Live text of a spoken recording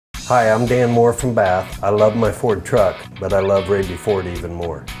Hi, I'm Dan Mohr from Bath. I love my Ford truck, but I love Raabe Ford even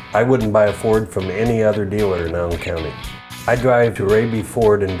more. I wouldn't buy a Ford from any other dealer in Allen County. I drive to Raabe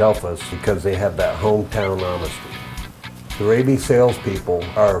Ford in Delphos because they have that hometown honesty. The Raabe salespeople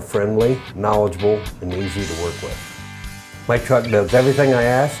are friendly, knowledgeable, and easy to work with. My truck does everything I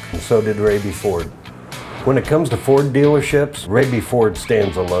ask, and so did Raabe Ford. When it comes to Ford dealerships, Raabe Ford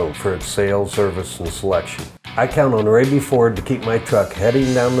stands alone for its sales, service, and selection. I count on Raabe Ford to keep my truck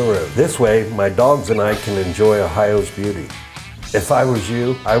heading down the road. This way, my dogs and I can enjoy Ohio's beauty. If I was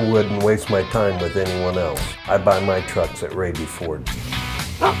you, I wouldn't waste my time with anyone else. I buy my trucks at Raabe Ford.